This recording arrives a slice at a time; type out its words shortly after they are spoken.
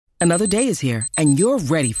Another day is here, and you're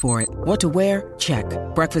ready for it. What to wear? Check.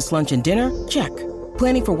 Breakfast, lunch, and dinner? Check.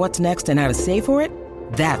 Planning for what's next and how to save for it?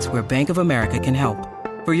 That's where Bank of America can help.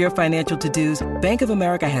 For your financial to-dos, Bank of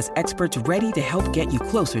America has experts ready to help get you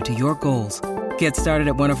closer to your goals. Get started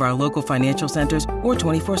at one of our local financial centers or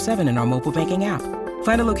 24/7 in our mobile banking app.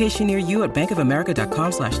 Find a location near you at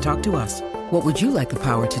bankofamerica.com/talktous. What would you like the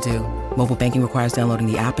power to do? Mobile banking requires downloading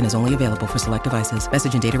the app and is only available for select devices.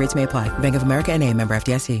 Message and data rates may apply. Bank of America N.A., member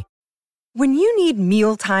FDIC. When you need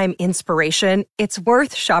mealtime inspiration, it's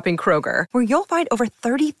worth shopping Kroger, where you'll find over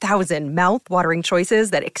 30,000 mouth-watering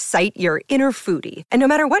choices that excite your inner foodie. And no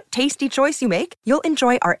matter what tasty choice you make, you'll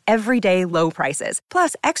enjoy our everyday low prices,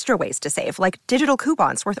 plus extra ways to save, like digital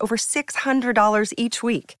coupons worth over $600 each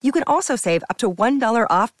week. You can also save up to $1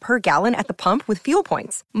 off per gallon at the pump with fuel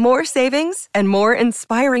points. More savings and more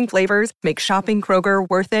inspiring flavors make shopping Kroger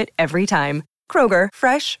worth it every time. Kroger,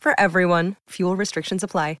 fresh for everyone. Fuel restrictions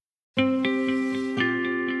apply.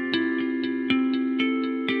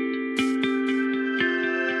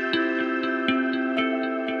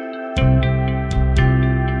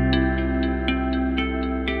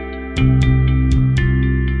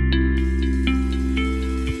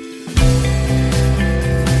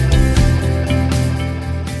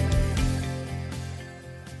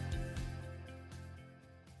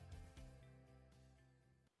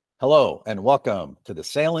 Hello, and welcome to the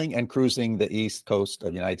Sailing and Cruising the East Coast of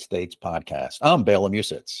the United States podcast. I'm Bela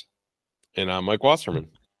Musitz. And I'm Mike Wasserman.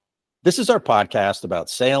 This is our podcast about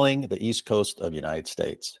sailing the East Coast of the United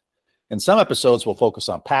States. In some episodes, we'll focus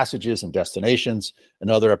on passages and destinations.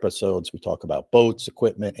 In other episodes, we talk about boats,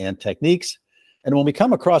 equipment, and techniques. And when we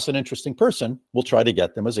come across an interesting person, we'll try to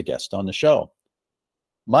get them as a guest on the show.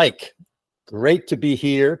 Mike, great to be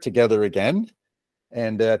here together again.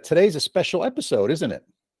 And today's a special episode, isn't it?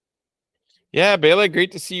 Yeah, Bela,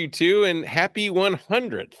 great to see you too. And happy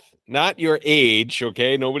 100th. Not your age,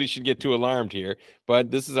 okay? Nobody should get too alarmed here.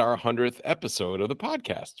 But this is our 100th episode of the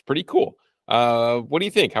podcast. It's pretty cool. What do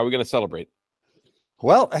you think? How are we going to celebrate?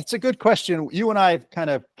 Well, that's a good question. You and I have kind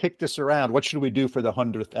of kicked this around. What should we do for the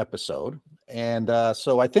 100th episode? And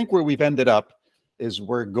so I think where we've ended up is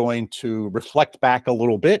we're going to reflect back a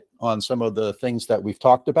little bit on some of the things that we've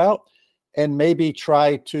talked about, and maybe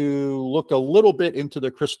try to look a little bit into the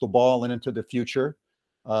crystal ball and into the future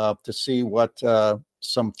to see what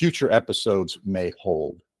some future episodes may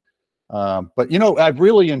hold. But, you know, I've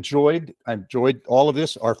enjoyed all of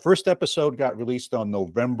this. Our first episode got released on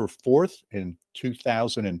November 4th in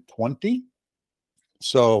 2020.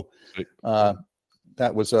 So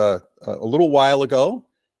that was a little while ago.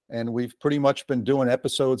 And we've pretty much been doing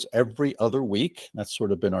episodes every other week. That's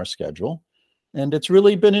sort of been our schedule. And it's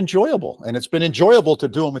really been enjoyable. And it's been enjoyable to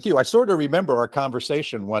do them with you. I sort of remember our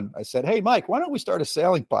conversation when I said, hey, Mike, why don't we start a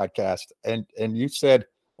sailing podcast? And you said,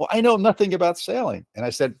 well, I know nothing about sailing. And I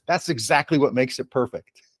said, that's exactly what makes it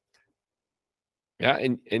perfect. Yeah,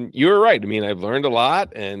 and you're right. I mean, I've learned a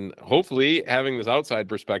lot, and hopefully having this outside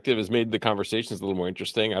perspective has made the conversations a little more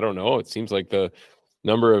interesting. I don't know. It seems like the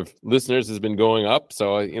number of listeners has been going up.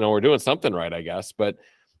 So, we're doing something right, I guess. But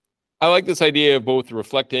I like this idea of both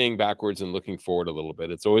reflecting backwards and looking forward a little bit.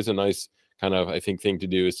 It's always a nice kind of, I think, thing to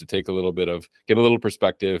do is to take a little bit of, get a little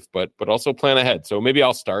perspective, but also plan ahead. So maybe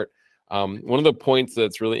I'll start. One of the points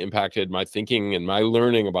that's really impacted my thinking and my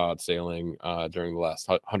learning about sailing during the last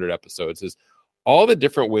 100 episodes is all the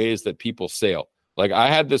different ways that people sail. Like I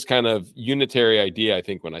had this kind of unitary idea, I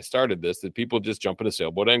think, when I started this, that people just jump in a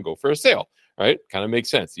sailboat and go for a sail, right? Kind of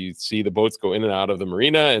makes sense. You see the boats go in and out of the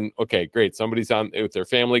marina and okay, great. Somebody's on with their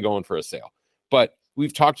family going for a sail. But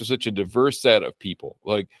we've talked to such a diverse set of people.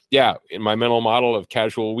 Like, yeah, in my mental model of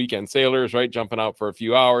casual weekend sailors, right? Jumping out for a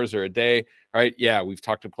few hours or a day, right? Yeah, we've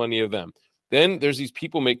talked to plenty of them. Then there's these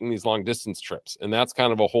people making these long distance trips, and that's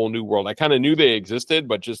kind of a whole new world. I kind of knew they existed,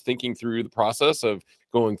 but just thinking through the process of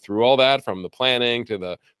going through all that, from the planning to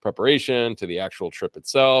the preparation to the actual trip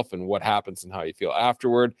itself and what happens and how you feel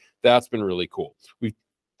afterward, that's been really cool. We've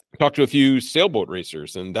talked to a few sailboat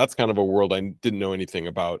racers, and that's kind of a world I didn't know anything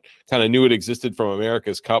about. Kind of knew it existed from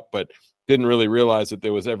America's Cup, but didn't really realize that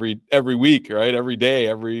there was every week, right? Every day,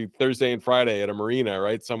 every Thursday and Friday at a marina,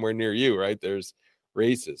 right? Somewhere near you, right? There's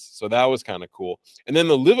races. So that was kind of cool. And then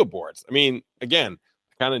the liveaboards. I mean, again,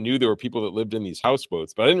 I kind of knew there were people that lived in these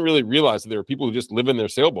houseboats, but I didn't really realize that there were people who just live in their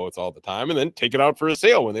sailboats all the time and then take it out for a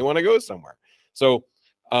sail when they want to go somewhere. So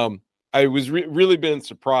I was really been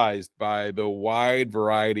surprised by the wide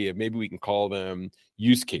variety of, maybe we can call them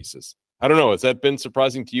use cases. I don't know. Has that been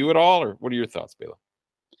surprising to you at all? Or what are your thoughts, Bela?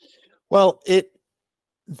 Well,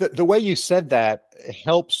 the way you said that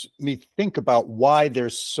helps me think about why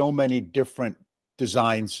there's so many different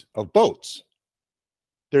designs of boats.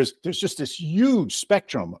 there's just this huge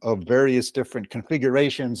spectrum of various different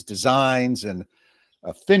configurations, designs, and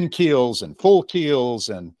thin keels and full keels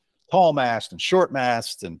and tall mast and short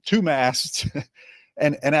mast and two masts.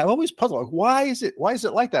 and I'm always puzzled, like, why is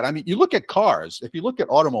it like that? I mean, you look at cars, if you look at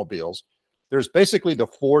automobiles, there's basically the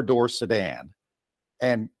 4-door sedan.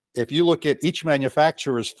 And if you look at each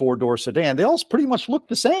manufacturer's 4-door sedan, they all pretty much look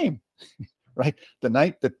the same, right?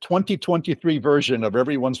 The 2023 version of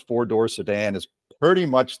everyone's 4-door sedan is pretty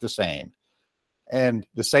much the same. And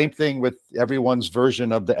the same thing with everyone's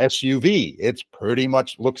version of the SUV. It's pretty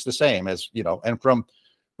much looks the same as, and from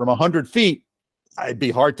 100 feet, it'd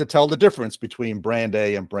be hard to tell the difference between brand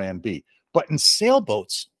A and brand B. But in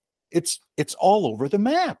sailboats, it's all over the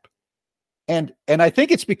map. And I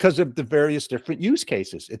think it's because of the various different use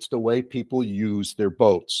cases. It's the way people use their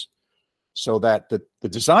boats. So that the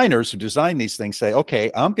designers who design these things say,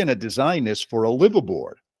 okay, I'm going to design this for a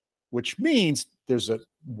liveaboard, which means there's a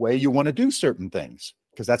way you want to do certain things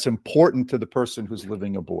because that's important to the person who's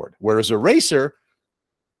living aboard. Whereas a racer,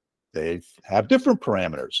 they have different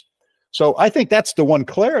parameters. So I think that's the one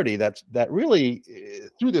clarity that really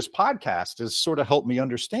through this podcast has sort of helped me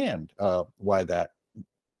understand why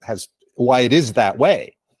it is that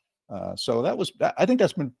way. So I think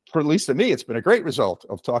that's been, for at least to me, it's been a great result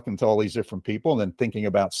of talking to all these different people and then thinking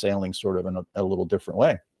about sailing sort of in a little different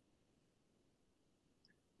way.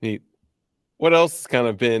 Neat. What else has kind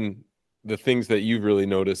of been the things that you've really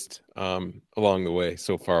noticed along the way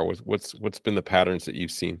so far? What's been the patterns that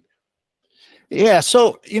you've seen? Yeah,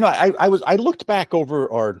 so I looked back over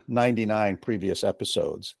our 99 previous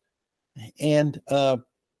episodes, and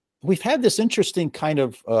we've had this interesting kind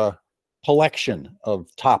of collection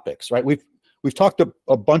of topics, right? We've talked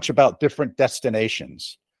a bunch about different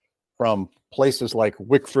destinations, from places like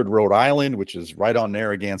Wickford, Rhode Island, which is right on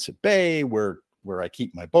Narragansett Bay, where I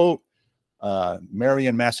keep my boat.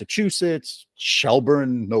 Marion, Massachusetts,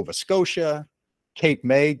 Shelburne, Nova Scotia, Cape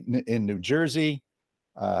May in New Jersey,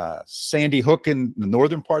 Sandy Hook in the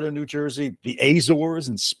northern part of New Jersey, the Azores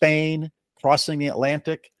in Spain, crossing the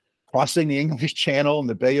Atlantic, crossing the English Channel and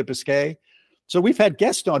the Bay of Biscay. So we've had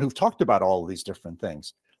guests on who've talked about all of these different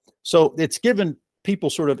things. So it's given people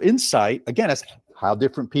sort of insight, again, as how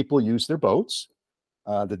different people use their boats,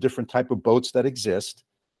 the different type of boats that exist,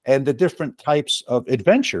 and the different types of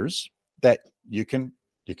adventures that you can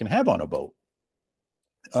have on a boat.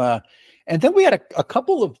 And then we had a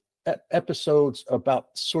couple of episodes about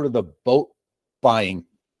sort of the boat buying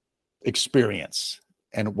experience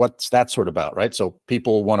and what's that sort of about, right? So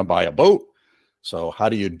people want to buy a boat. So how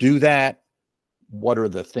do you do that? What are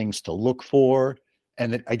the things to look for?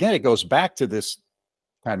 And then, again, it goes back to this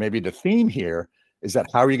kind of maybe the theme here is that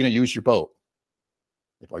how are you going to use your boat?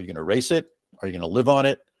 Are you going to race it? Are you going to live on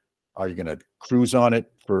it? Are you going to cruise on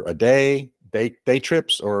it for a day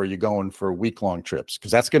trips, or are you going for week-long trips?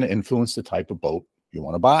 Because that's going to influence the type of boat you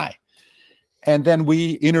want to buy. And then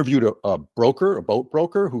we interviewed a boat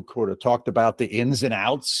broker, who sort of talked about the ins and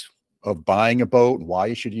outs of buying a boat and why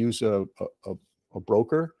you should use a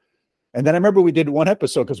broker. And then I remember we did one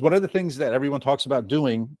episode, because one of the things that everyone talks about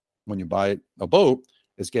doing when you buy a boat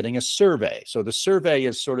is getting a survey. So the survey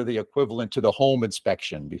is sort of the equivalent to the home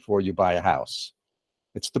inspection before you buy a house.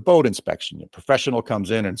 It's the boat inspection. A professional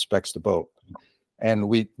comes in and inspects the boat. And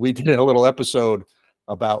we did a little episode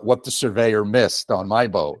about what the surveyor missed on my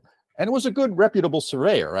boat. And it was a good, reputable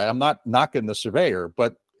surveyor, right? I'm not knocking the surveyor,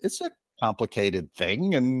 but it's a complicated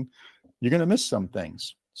thing and you're going to miss some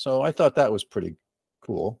things. So I thought that was pretty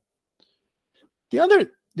cool. The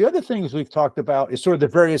other things we've talked about is sort of the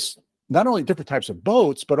various, not only different types of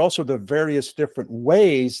boats, but also the various different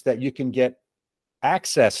ways that you can get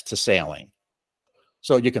access to sailing.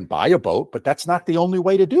 So you can buy a boat, but that's not the only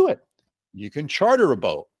way to do it. You can charter a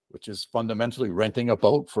boat, which is fundamentally renting a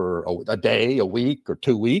boat for a day, a week, or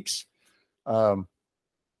 2 weeks.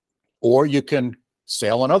 Or you can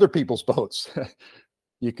sail on other people's boats.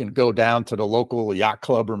 You can go down to the local yacht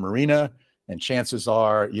club or marina, and chances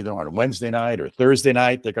are either on a Wednesday night or Thursday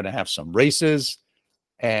night, they're going to have some races,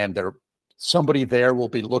 and somebody there will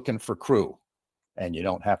be looking for crew. And you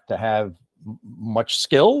don't have to have much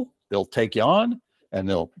skill. They'll take you on, and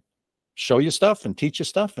they'll show you stuff and teach you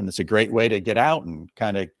stuff. And it's a great way to get out and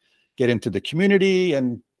kind of get into the community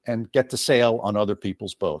and get to sail on other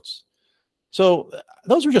people's boats. So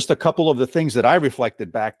those are just a couple of the things that I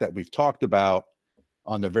reflected back that we've talked about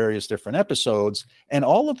on the various different episodes. And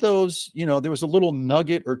all of those, there was a little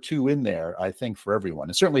nugget or two in there, I think, for everyone.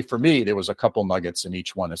 And certainly for me, there was a couple nuggets in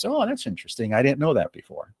each one. I said, oh, that's interesting. I didn't know that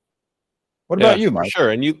before. What about you, Mike? Sure.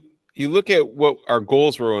 And you look at what our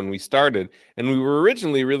goals were when we started, and we were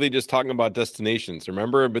originally really just talking about destinations,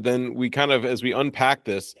 remember? But then we kind of, as we unpack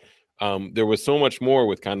this, there was so much more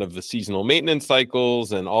with kind of the seasonal maintenance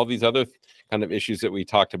cycles and all these other kind of issues that we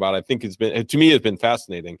talked about. I think to me, it's been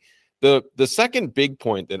fascinating. The second big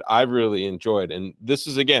point that I've really enjoyed, and this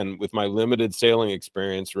is, again, with my limited sailing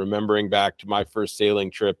experience, remembering back to my first sailing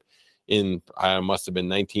trip in, I must have been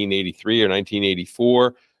 1983 or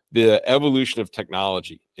 1984, the evolution of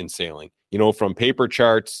technology in sailing, from paper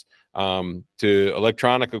charts to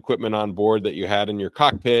electronic equipment on board that you had in your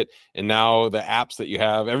cockpit, and now the apps that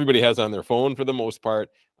everybody has on their phone for the most part.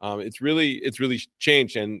 It's really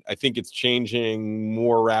changed, and I think it's changing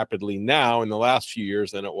more rapidly now in the last few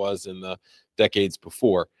years than it was in the decades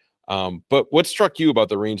before. But what struck you about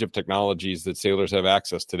the range of technologies that sailors have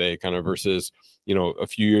access today, kind of versus, a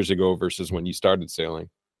few years ago versus when you started sailing?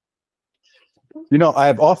 I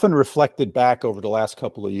have often reflected back over the last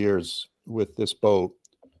couple of years with this boat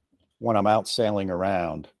when I'm out sailing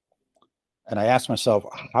around, and I ask myself,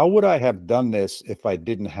 how would I have done this if I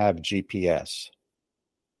didn't have GPS?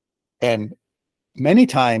 And many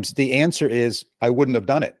times the answer is I wouldn't have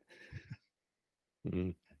done it.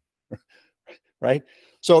 Mm-hmm. Right?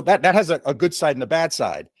 So that has a good side and a bad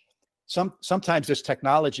side. Sometimes this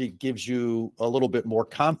technology gives you a little bit more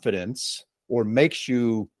confidence, or makes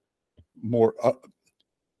you more,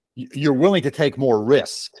 you're willing to take more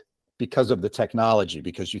risk because of the technology,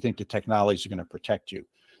 because you think the technology is going to protect you.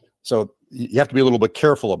 So you have to be a little bit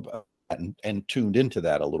careful about that and tuned into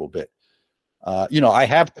that a little bit. I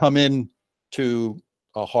have come in to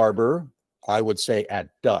a harbor, I would say at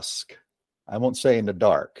dusk. I won't say in the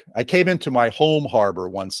dark. I came into my home harbor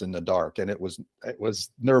once in the dark, and it was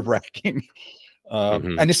nerve-wracking.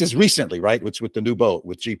 And this is recently, right? Which with the new boat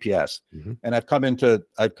with GPS. Mm-hmm. And I've come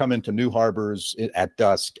into new harbors at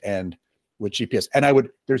dusk and with GPS. And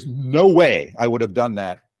there's no way I would have done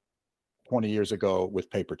that 20 years ago with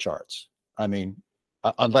paper charts. I mean,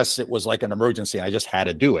 unless it was like an emergency, I just had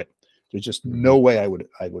to do it. There's just no way I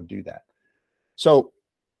would do that. So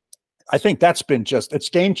I think that's been it's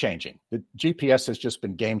game changing. The GPS has just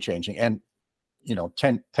been game changing. And,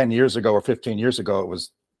 10 years ago or 15 years ago, it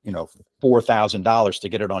was, $4,000 to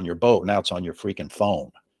get it on your boat. Now it's on your freaking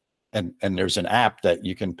phone. And there's an app that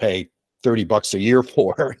you can pay $30 a year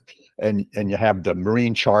for, and you have the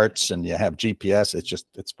marine charts and you have GPS.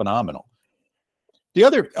 It's phenomenal. The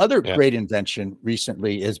other great invention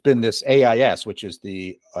recently has been this AIS, which is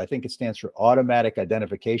I think it stands for Automatic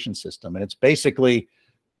Identification System. And it's basically,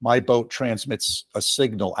 my boat transmits a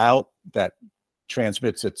signal out that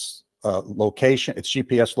transmits its location, its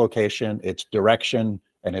GPS location, its direction,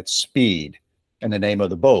 and its speed, and the name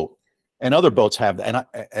of the boat. And other boats have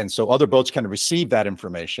that. And so other boats can receive that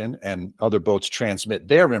information, and other boats transmit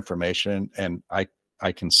their information, and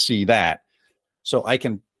I can see that. So I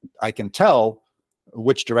can tell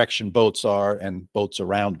which direction boats are and boats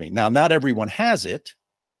around me. Now, not everyone has it,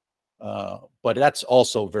 but that's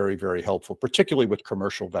also very, very helpful, particularly with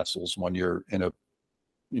commercial vessels when you're in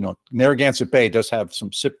Narragansett Bay does have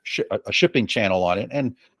a shipping channel on it,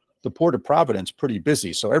 and the Port of Providence pretty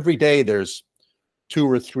busy. So every day there's 2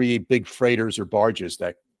 or 3 big freighters or barges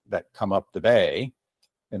that come up the bay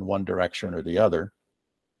in one direction or the other.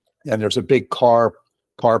 And there's a big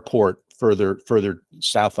carport further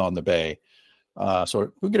south on the bay.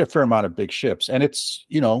 So we get a fair amount of big ships, and it's,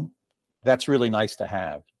 that's really nice to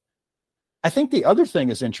have. I think the other thing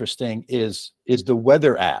is interesting is the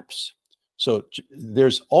weather apps. So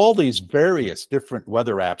there's all these various different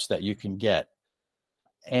weather apps that you can get.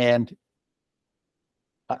 And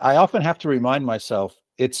I often have to remind myself,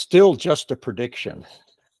 it's still just a prediction,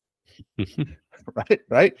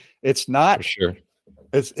 right? It's not, for sure.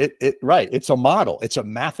 Right. It's a model. It's a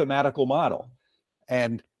mathematical model.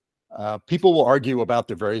 And people will argue about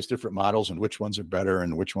the various different models and which ones are better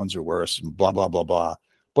and which ones are worse and blah, blah, blah, blah.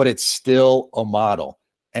 But it's still a model.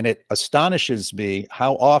 And it astonishes me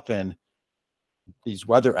how often these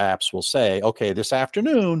weather apps will say, okay, this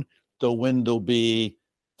afternoon, the wind will be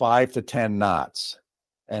 5 to 10 knots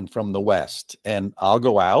and from the west. And I'll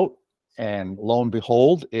go out, and lo and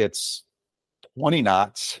behold, it's 20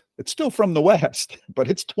 knots. It's still from the west, but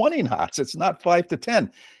it's 20 knots. It's not 5 to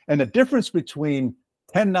 10. And the difference between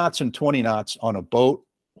 10 knots and 20 knots on a boat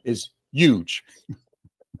is huge.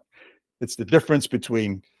 It's the difference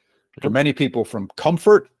between, for many people, from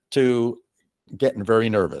comfort to getting very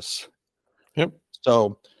nervous. Yep.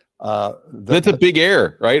 So that's a big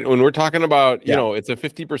error, right? When we're talking about, it's a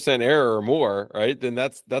 50% error or more, right? Then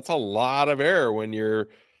that's a lot of error when you're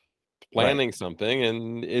planning something.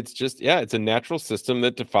 And it's just, it's a natural system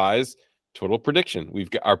that defies total prediction.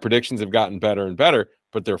 Our predictions have gotten better and better,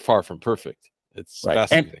 but they're far from perfect. It's Right.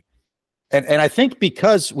 fascinating. And I think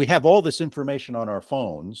because we have all this information on our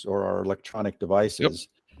phones or our electronic devices,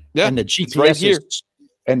 Yeah, and the it's right here.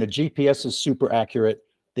 The GPS is super accurate,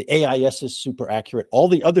 the AIS is super accurate, all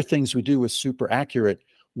the other things we do is super accurate.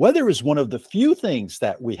 Weather is one of the few things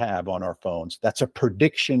that we have on our phones that's a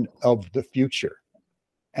prediction of the future.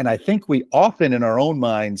 And I think we often in our own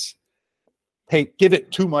minds give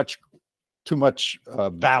it too much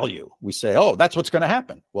value. We say, oh, that's what's going to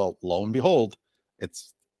happen. Well, lo and behold, it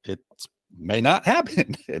may not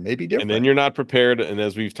happen. It may be different. And then you're not prepared. And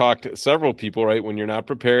as we've talked to several people, right, when you're not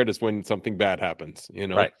prepared is when something bad happens,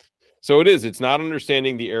 Right. So it's not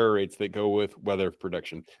understanding the error rates that go with weather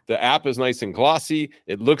prediction. The app is nice and glossy.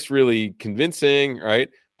 It looks really convincing, right?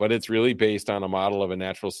 But it's really based on a model of a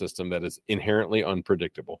natural system that is inherently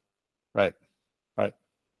unpredictable. Right.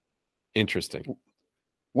 Interesting.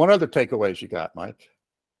 What other takeaways you got, Mike?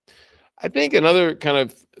 I think another kind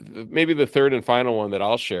of maybe the third and final one that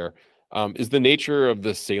I'll share is the nature of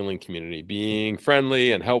the sailing community being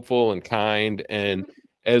friendly and helpful and kind. And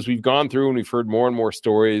as we've gone through and we've heard more and more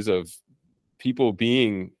stories of people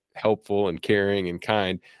being helpful and caring and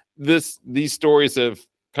kind, these stories have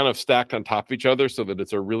kind of stacked on top of each other so that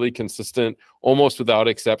it's a really consistent, almost without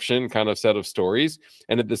exception kind of set of stories.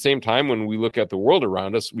 And at the same time, when we look at the world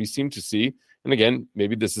around us, we seem to see, and again,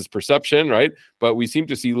 maybe this is perception, right? But we seem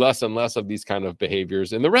to see less and less of these kind of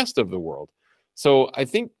behaviors in the rest of the world. So I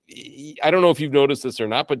think, I don't know if you've noticed this or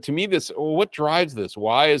not, but to me, what drives this?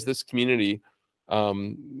 Why is this community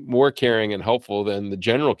more caring and helpful than the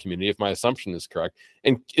general community, if my assumption is correct?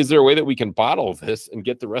 And is there a way that we can bottle this and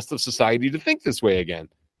get the rest of society to think this way again?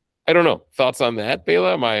 I don't know. Thoughts on that,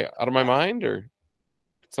 Bela? Am I out of my mind or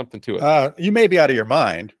something to it? You may be out of your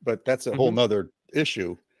mind, but that's a whole nother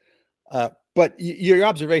issue. But your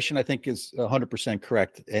observation, I think, is 100%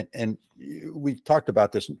 correct. And we've talked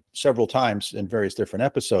about this several times in various different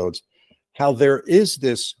episodes, how there is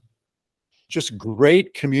this just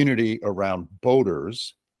great community around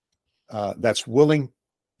boaters that's willing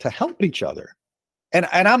to help each other. And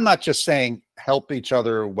I'm not just saying help each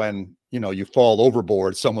other when, you fall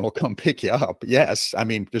overboard, someone will come pick you up. Yes. I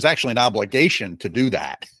mean, there's actually an obligation to do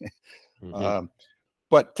that.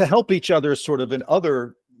 But to help each other sort of in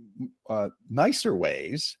other nicer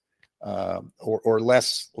ways or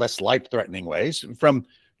less life-threatening ways, from,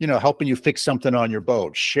 helping you fix something on your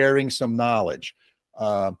boat, sharing some knowledge.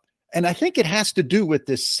 And I think it has to do with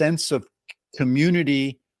this sense of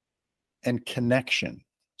community and connection.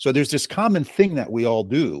 So there's this common thing that we all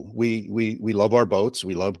do. We love our boats.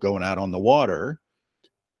 We love going out on the water,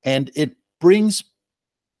 and it brings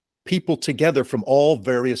people together from all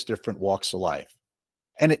various different walks of life.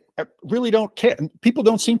 And it really don't care. People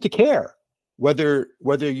don't seem to care whether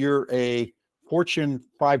you're a Fortune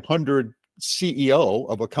 500 CEO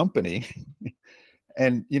of a company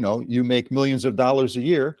and, you make millions of dollars a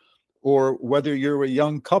year, or whether you're a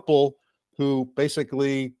young couple who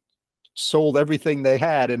basically sold everything they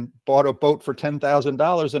had and bought a boat for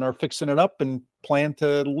 $10,000 and are fixing it up and plan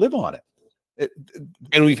to live on it.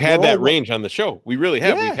 And we've had that range on the show. We really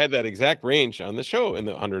have. Yeah. We've had that exact range on the show in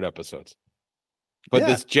the 100 episodes. But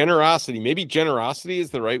this generosity, maybe generosity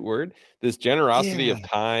is the right word. This generosity of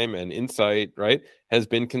time and insight, right, has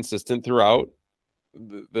been consistent throughout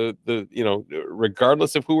the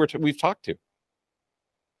regardless of who we've talked to.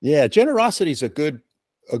 Yeah, generosity is a good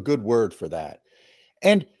word for that.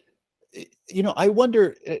 And I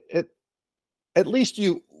wonder, at least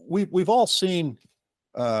we've all seen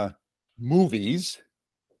movies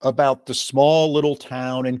about the small little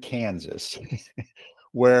town in Kansas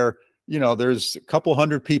where, there's a couple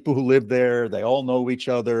hundred people who live there. They all know each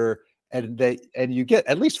other, and you get,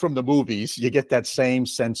 at least from the movies, you get that same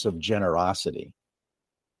sense of generosity.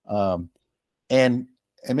 And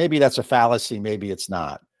maybe that's a fallacy. Maybe it's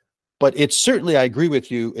not, but it's certainly, I agree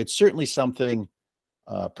with you. It's certainly something,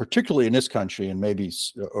 particularly in this country and maybe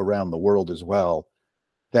around the world as well,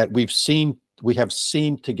 that we have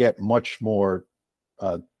seemed to get much more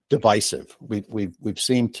divisive. We've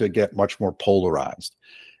seemed to get much more polarized.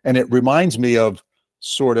 And it reminds me of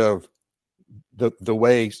sort of the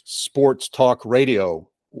way sports talk radio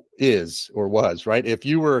is or was, right? If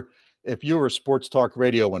you were sports talk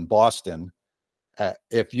radio in Boston,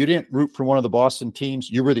 if you didn't root for one of the Boston teams,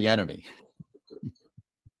 you were the enemy,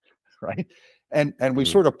 right? And we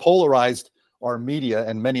sort of polarized our media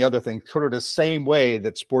and many other things sort of the same way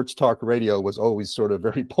that sports talk radio was always sort of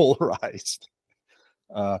very polarized.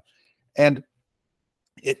 And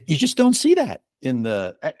you just don't see that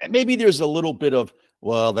maybe there's a little bit of,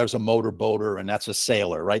 well, there's a motorboater and that's a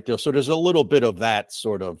sailor, right? So there's a little bit of that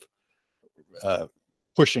sort of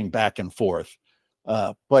pushing back and forth.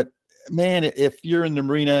 But man, if you're in the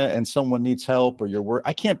marina and someone needs help or you're work,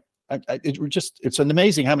 it's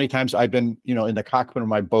amazing how many times I've been, in the cockpit of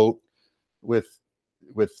my boat with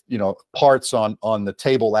parts on the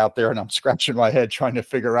table out there, and I'm scratching my head trying to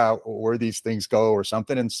figure out where these things go or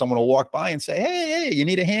something. And someone will walk by and say, hey, you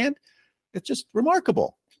need a hand? It's just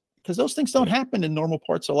remarkable, because those things don't happen in normal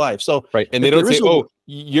parts of life. So right. And they don't say,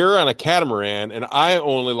 you're on a catamaran and I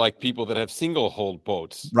only like people that have single hold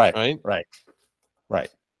boats. Right.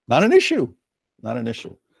 Not an issue.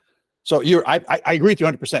 So I agree with you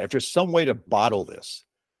 100%. If there's some way to bottle this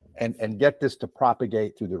and get this to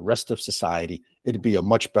propagate through the rest of society, it'd be a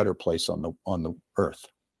much better place on the earth.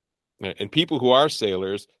 And people who are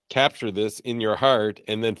sailors capture this in your heart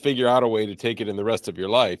and then figure out a way to take it in the rest of your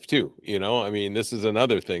life too. I mean, this is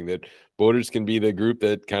another thing that boaters can be the group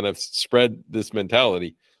that kind of spread this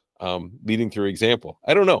mentality, leading through example.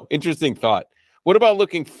 I don't know. Interesting thought. What about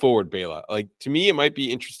looking forward, Bela? Like, to me, it might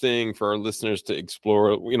be interesting for our listeners to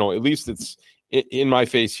explore, at least it's in my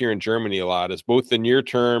face here in Germany a lot, is both the near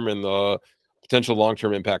term and the potential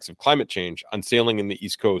long-term impacts of climate change on sailing in the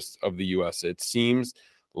East Coast of the U.S. It seems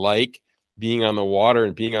like being on the water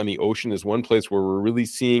and being on the ocean is one place where we're really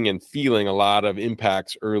seeing and feeling a lot of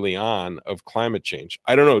impacts early on of climate change.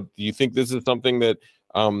 I don't know. Do you think this is something that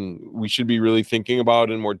we should be really thinking about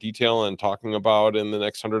in more detail and talking about in the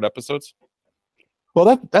next 100 episodes?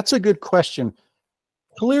 Well, that's a good question.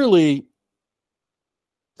 Clearly,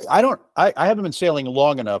 I haven't been sailing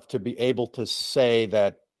long enough to be able to say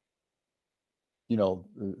that,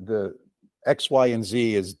 the X, Y, and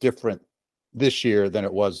Z is different this year than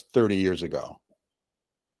it was 30 years ago.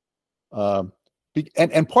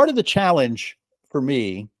 And part of the challenge for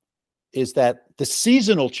me is that the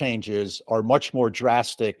seasonal changes are much more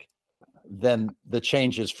drastic than the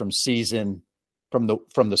changes from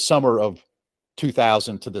the summer of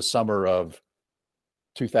 2000 to the summer of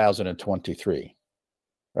 2023.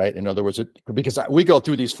 Right. In other words, because we go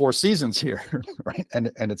through these 4 seasons here, right?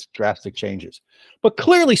 And it's drastic changes, but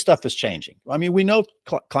clearly stuff is changing. I mean, we know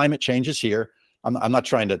climate change is here. I'm not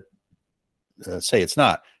trying to say it's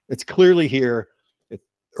not. It's clearly here.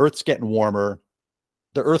 Earth's getting warmer.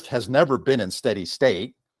 The Earth has never been in steady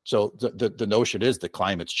state. So the notion is the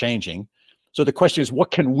climate's changing. So the question is, what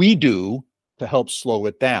can we do to help slow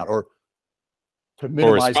it down or to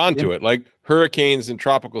minimize, or respond to it? Like hurricanes and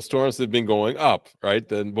tropical storms have been going up, right?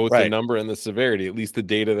 Then both the number and the severity, at least the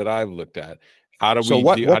data that I've looked at. How do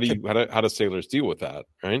how do sailors deal with that?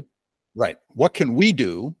 Right. Right. What can we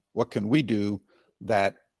do? What can we do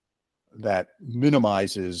that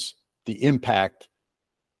minimizes the impact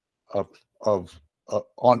on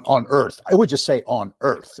Earth? I would just say on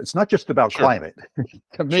Earth. It's not just about climate.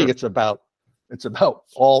 To me, it's about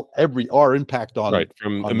our impact on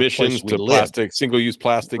from on emissions to plastic, single-use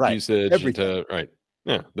plastic usage everything.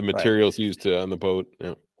 The materials used on the boat.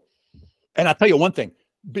 Yeah. And I'll tell you one thing,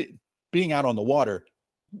 being out on the water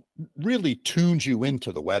really tunes you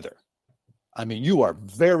into the weather. I mean, you are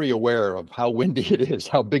very aware of how windy it is,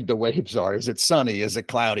 how big the waves are. Is it sunny? Is it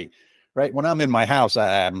cloudy? Right. When I'm in my house,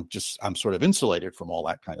 I'm sort of insulated from all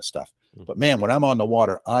that kind of stuff. But man, when I'm on the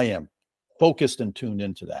water, I am focused and tuned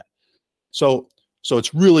into that. So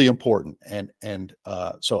it's really important. And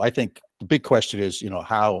so I think the big question is,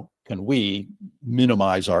 how can we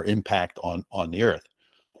minimize our impact on the Earth?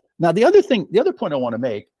 Now, the other point I want to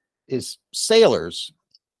make is sailors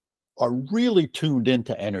are really tuned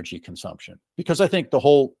into energy consumption, because I think the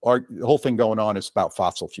whole thing going on is about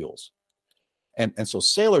fossil fuels. And so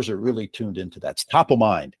sailors are really tuned into that. It's top of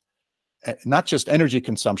mind, not just energy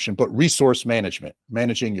consumption, but resource management,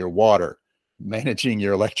 managing your water, managing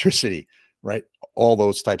your electricity, right? All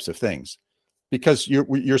those types of things, because you're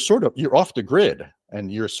off the grid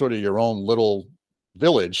and you're sort of your own little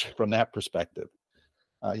village from that perspective.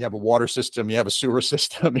 You have a water system, you have a sewer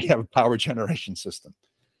system, you have a power generation system.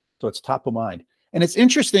 So it's top of mind. And it's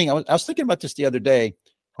interesting. I was thinking about this the other day,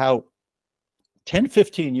 how 10,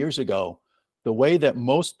 15 years ago, the way that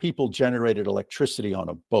most people generated electricity on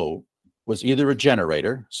a boat was either a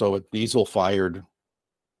generator, so a diesel-fired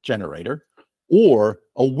generator, or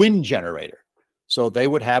a wind generator. So they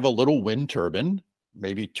would have a little wind turbine,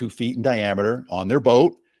 maybe 2 feet in diameter, on their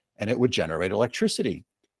boat, and it would generate electricity.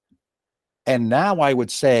 And now I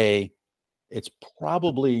would say it's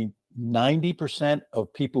probably 90%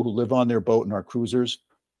 of people who live on their boat and our cruisers,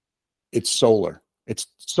 it's solar.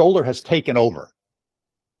 Solar has taken over.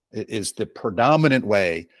 It is the predominant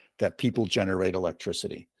way that people generate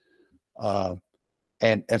electricity.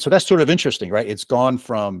 And so that's sort of interesting, right? It's gone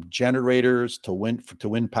from generators to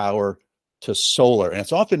wind power to solar. And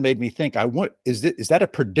it's often made me think, is that a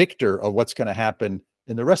predictor of what's going to happen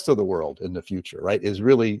in the rest of the world in the future, right, is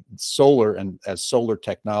really solar. And as solar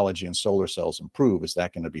technology and solar cells improve, is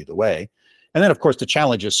that going to be the way? And then, of course, the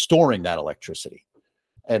challenge is storing that electricity.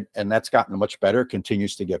 And that's gotten much better,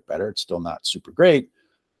 continues to get better. It's still not super great.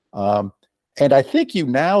 And I think you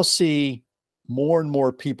now see more and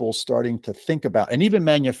more people starting to think about, and even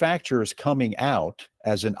manufacturers coming out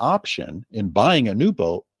as an option in buying a new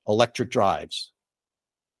boat, electric drives,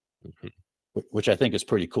 which I think is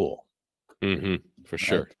pretty cool. For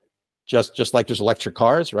sure. Right? Just like there's electric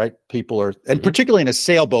cars, right? People are, and particularly in a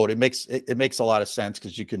sailboat, it makes a lot of sense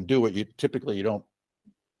because you can do it. You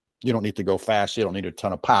don't need to go fast. You don't need a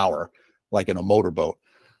ton of power like in a motorboat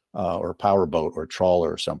or a power boat or a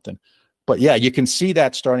trawler or something. But yeah, you can see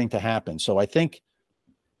that starting to happen. So I think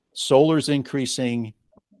solar's increasing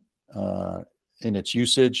in its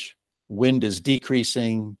usage. Wind is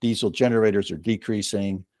decreasing. Diesel generators are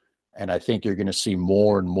decreasing. And I think you're going to see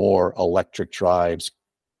more and more electric drives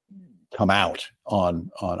come out on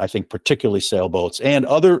I think particularly sailboats and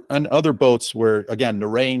other boats where, again, the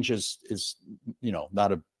range is you're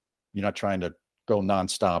not trying to go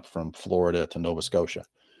nonstop from Florida to Nova Scotia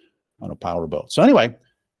on a power boat. So anyway,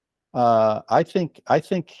 I think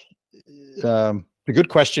a good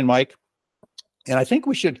question, Mike. And I think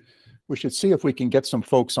we should see if we can get some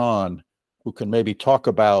folks on who can maybe talk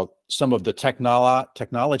about some of the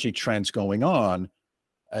technology trends going on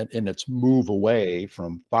in its move away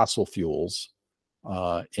from fossil fuels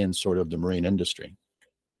in sort of the marine industry.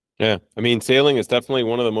 Yeah, I mean, sailing is definitely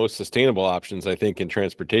one of the most sustainable options, I think, in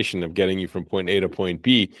transportation of getting you from point A to point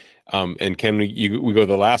B. And can we go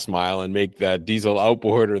the last mile and make that diesel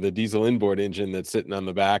outboard or the diesel inboard engine that's sitting on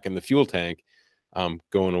the back and the fuel tank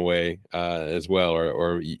going away as well,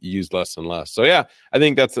 or used less and less. So yeah, I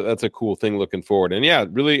think that's a cool thing looking forward. And yeah,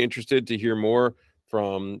 really interested to hear more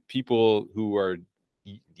from people who are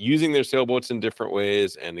using their sailboats in different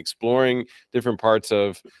ways and exploring different parts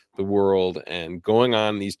of the world and going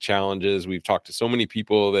on these challenges. We've talked to so many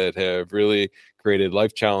people that have really created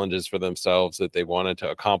life challenges for themselves that they wanted to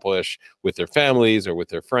accomplish with their families or with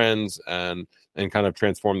their friends and kind of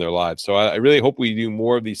transform their lives. So I really hope we do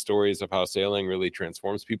more of these stories of how sailing really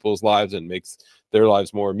transforms people's lives and makes their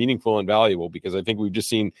lives more meaningful and valuable, because I think we've just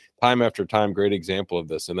seen time after time great example of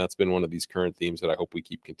this. And that's been one of these current themes that I hope we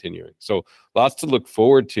keep continuing. So lots to look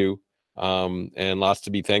forward to and lots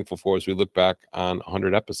to be thankful for as we look back on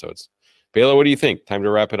 100 episodes. Bela, what do you think? Time to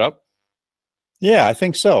wrap it up? Yeah, I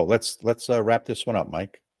think so. Let's wrap this one up,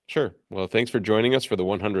 Mike. Sure. Well, thanks for joining us for the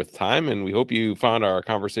 100th time, and we hope you found our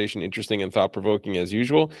conversation interesting and thought-provoking as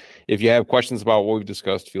usual. If you have questions about what we've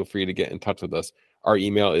discussed, feel free to get in touch with us. Our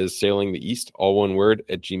email is sailingtheeast, all one word,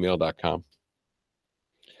 @gmail.com.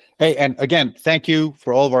 Hey, and again, thank you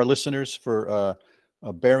for all of our listeners for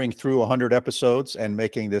bearing through 100 episodes and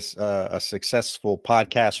making this a successful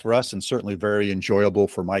podcast for us, and certainly very enjoyable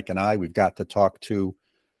for Mike and I. We've got to talk to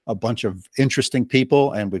a bunch of interesting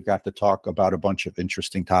people, and we've got to talk about a bunch of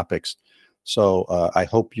interesting topics. So I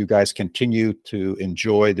hope you guys continue to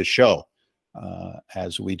enjoy the show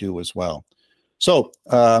as we do as well. So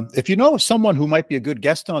if you know someone who might be a good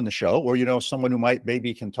guest on the show, or someone who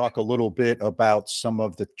maybe can talk a little bit about some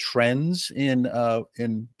of the trends in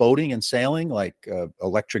boating and sailing, like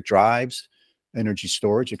electric drives, energy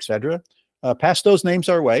storage, etc., pass those names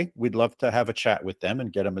our way. We'd love to have a chat with them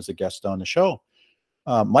and get them as a guest on the show.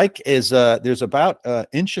 Mike, there's about an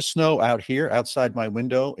inch of snow out here outside my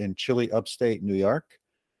window in chilly upstate New York.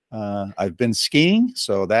 I've been skiing,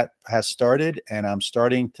 so that has started, and I'm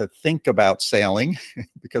starting to think about sailing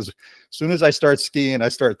because as soon as I start skiing, I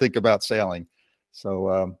start thinking about sailing.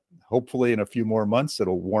 So hopefully in a few more months,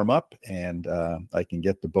 it'll warm up and I can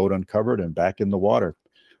get the boat uncovered and back in the water.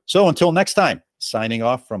 So until next time, signing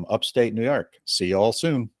off from upstate New York. See you all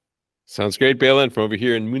soon. Sounds great, Bela. And from over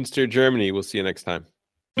here in Münster, Germany, we'll see you next time.